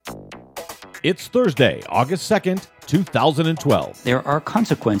It's Thursday, August 2nd, 2012. There are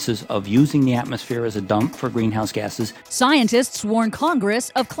consequences of using the atmosphere as a dump for greenhouse gases. Scientists warn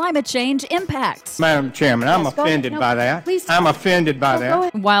Congress of climate change impacts. Madam Chairman, I'm offended by that. I'm offended by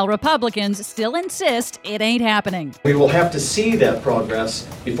that. While Republicans still insist it ain't happening. We will have to see that progress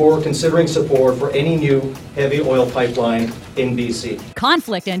before considering support for any new heavy oil pipeline in BC.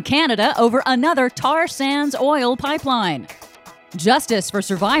 Conflict in Canada over another tar sands oil pipeline. Justice for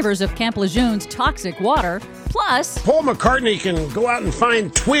survivors of Camp Lejeune's toxic water. Plus, Paul McCartney can go out and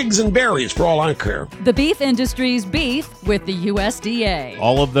find twigs and berries for all I care. The beef industry's beef with the USDA.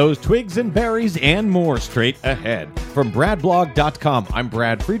 All of those twigs and berries and more straight ahead. From BradBlog.com, I'm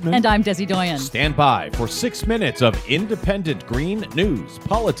Brad Friedman. And I'm Desi Doyen. Stand by for 6 minutes of independent green news,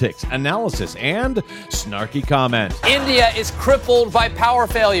 politics, analysis, and snarky comment. India is crippled by power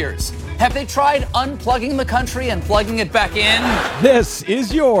failures. Have they tried unplugging the country and plugging it back in? This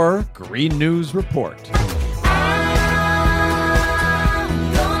is your Green News Report.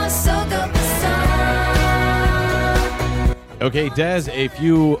 Okay, Des, a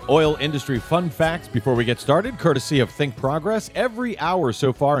few oil industry fun facts before we get started, courtesy of Think Progress. Every hour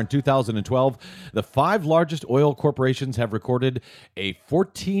so far in 2012, the 5 largest oil corporations have recorded a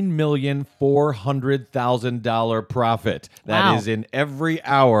 $14,400,000 profit. That is in every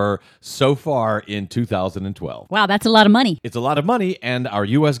hour so far in 2012. Wow, that's a lot of money. It's a lot of money, and our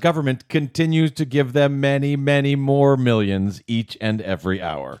U.S. government continues to give them many, many more millions each and every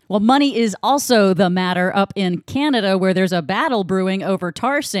hour. Well, money is also the matter up in Canada, where there's a battle brewing over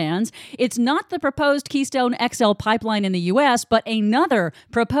tar sands. It's not the proposed Keystone XL pipeline in the U.S., but another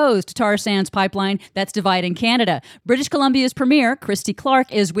proposed tar sands pipeline that's dividing Canada. British Columbia's Premier, Christy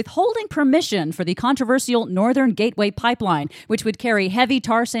Clark, is withholding permission for the controversial Northern Gateway pipeline, which would carry heavy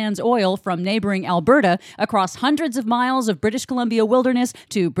tar sands oil from neighboring Alberta across hundreds of miles of British Columbia wilderness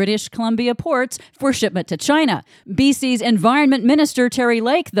to British Columbia ports for shipment to China. BC's Environment Minister Terry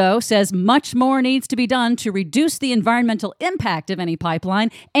Lake, though, says much more needs to be done to reduce the environmental impact of any pipeline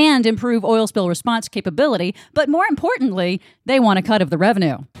and improve oil spill response capability, but more importantly, they want a cut of the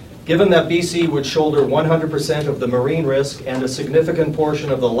revenue. Given that BC would shoulder 100% of the marine risk and a significant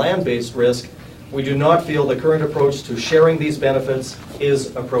portion of the land-based risk, we do not feel the current approach to sharing these benefits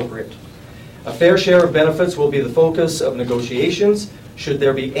is appropriate. A fair share of benefits will be the focus of negotiations should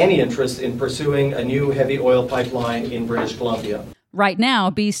there be any interest in pursuing a new heavy oil pipeline in British Columbia. Right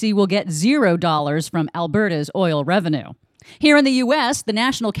now, BC will get $0 from Alberta's oil revenue. Here in the U.S., the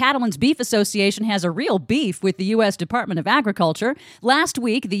National Cattlemen's Beef Association has a real beef with the U.S. Department of Agriculture. Last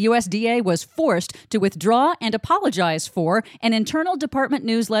week, the USDA was forced to withdraw and apologize for an internal department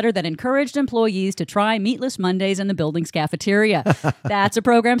newsletter that encouraged employees to try Meatless Mondays in the building's cafeteria. That's a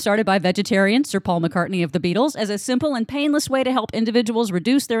program started by vegetarian Sir Paul McCartney of the Beatles as a simple and painless way to help individuals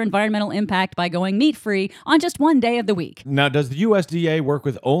reduce their environmental impact by going meat-free on just one day of the week. Now, does the USDA work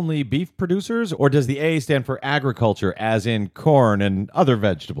with only beef producers, or does the A stand for agriculture, as in corn and other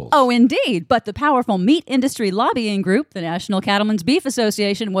vegetables? Oh, indeed. But the powerful meat industry lobbying group, the National Cattlemen's Beef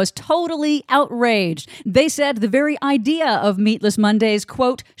Association, was totally outraged. They said the very idea of Meatless Mondays,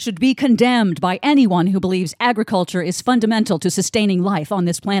 quote, should be condemned by anyone who believes agriculture is fundamental to sustaining life on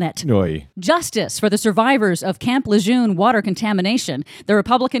this planet. Oy. Justice for the survivors of Camp Lejeune water contamination. The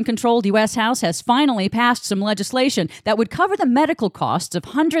Republican-controlled U.S. House has finally passed some legislation that would cover the medical costs of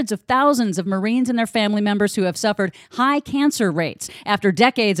hundreds of thousands of Marines and their family members who have suffered high cancer rates after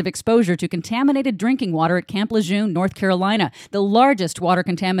decades of exposure to contaminated drinking water at Camp Lejeune, North Carolina, the largest water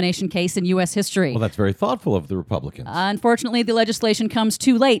contamination case in U.S. history. Well, that's very thoughtful of the Republicans. Unfortunately, the legislation comes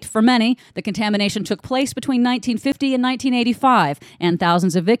too late for many. The contamination took place between 1950 and 1985, and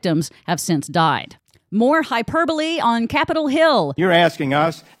thousands of victims have since died. More hyperbole on Capitol Hill. You're asking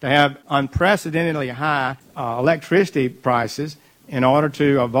us to have unprecedentedly high electricity prices in order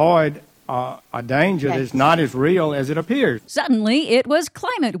to avoid a danger that is not as real as it appears. Suddenly, it was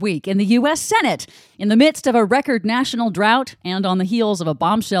Climate Week in the U.S. Senate. In the midst of a record national drought and on the heels of a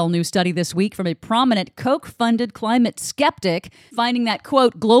bombshell new study this week from a prominent Koch-funded climate skeptic, finding that,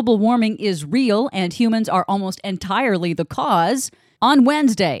 quote, global warming is real and humans are almost entirely the cause, on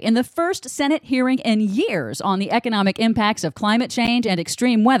Wednesday, in the first Senate hearing in years on the economic impacts of climate change and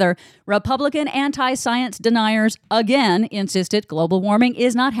extreme weather, Republican anti-science deniers again insisted global warming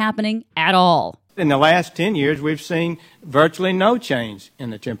is not happening at all. In the last 10 years, we've seen virtually no change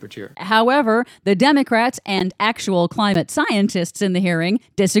in the temperature. However, the Democrats and actual climate scientists in the hearing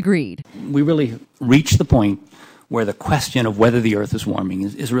disagreed. We really reached the point where the question of whether the Earth is warming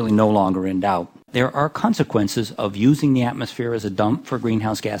is really no longer in doubt. There are consequences of using the atmosphere as a dump for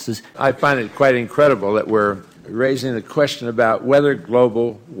greenhouse gases. I find it quite incredible that we're raising the question about whether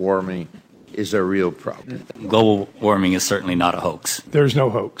global warming is a real problem. Global warming is certainly not a hoax. There's no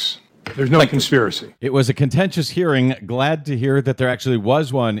hoax. There's no conspiracy. It was a contentious hearing. Glad to hear that there actually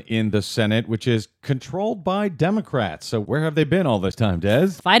was one in the Senate, which is controlled by Democrats. So where have they been all this time, Des?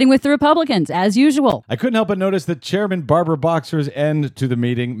 Fighting with the Republicans, as usual. I couldn't help but notice that Chairman Barbara Boxer's end to the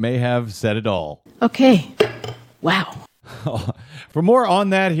meeting may have said it all. Okay. Wow. For more on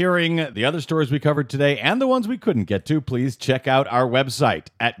that hearing, the other stories we covered today, and the ones we couldn't get to, please check out our website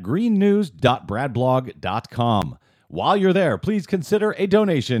at greennews.bradblog.com. While you're there, please consider a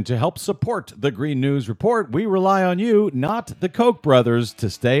donation to help support the Green News Report. We rely on you, not the Koch brothers, to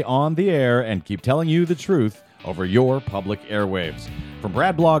stay on the air and keep telling you the truth over your public airwaves. From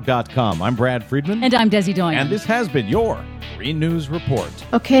bradblog.com, I'm Brad Friedman. And I'm Desi Doyen. And this has been your Green News Report.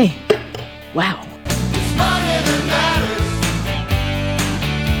 Okay. Wow. It's money that matters.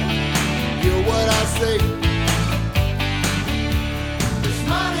 Hear what I say.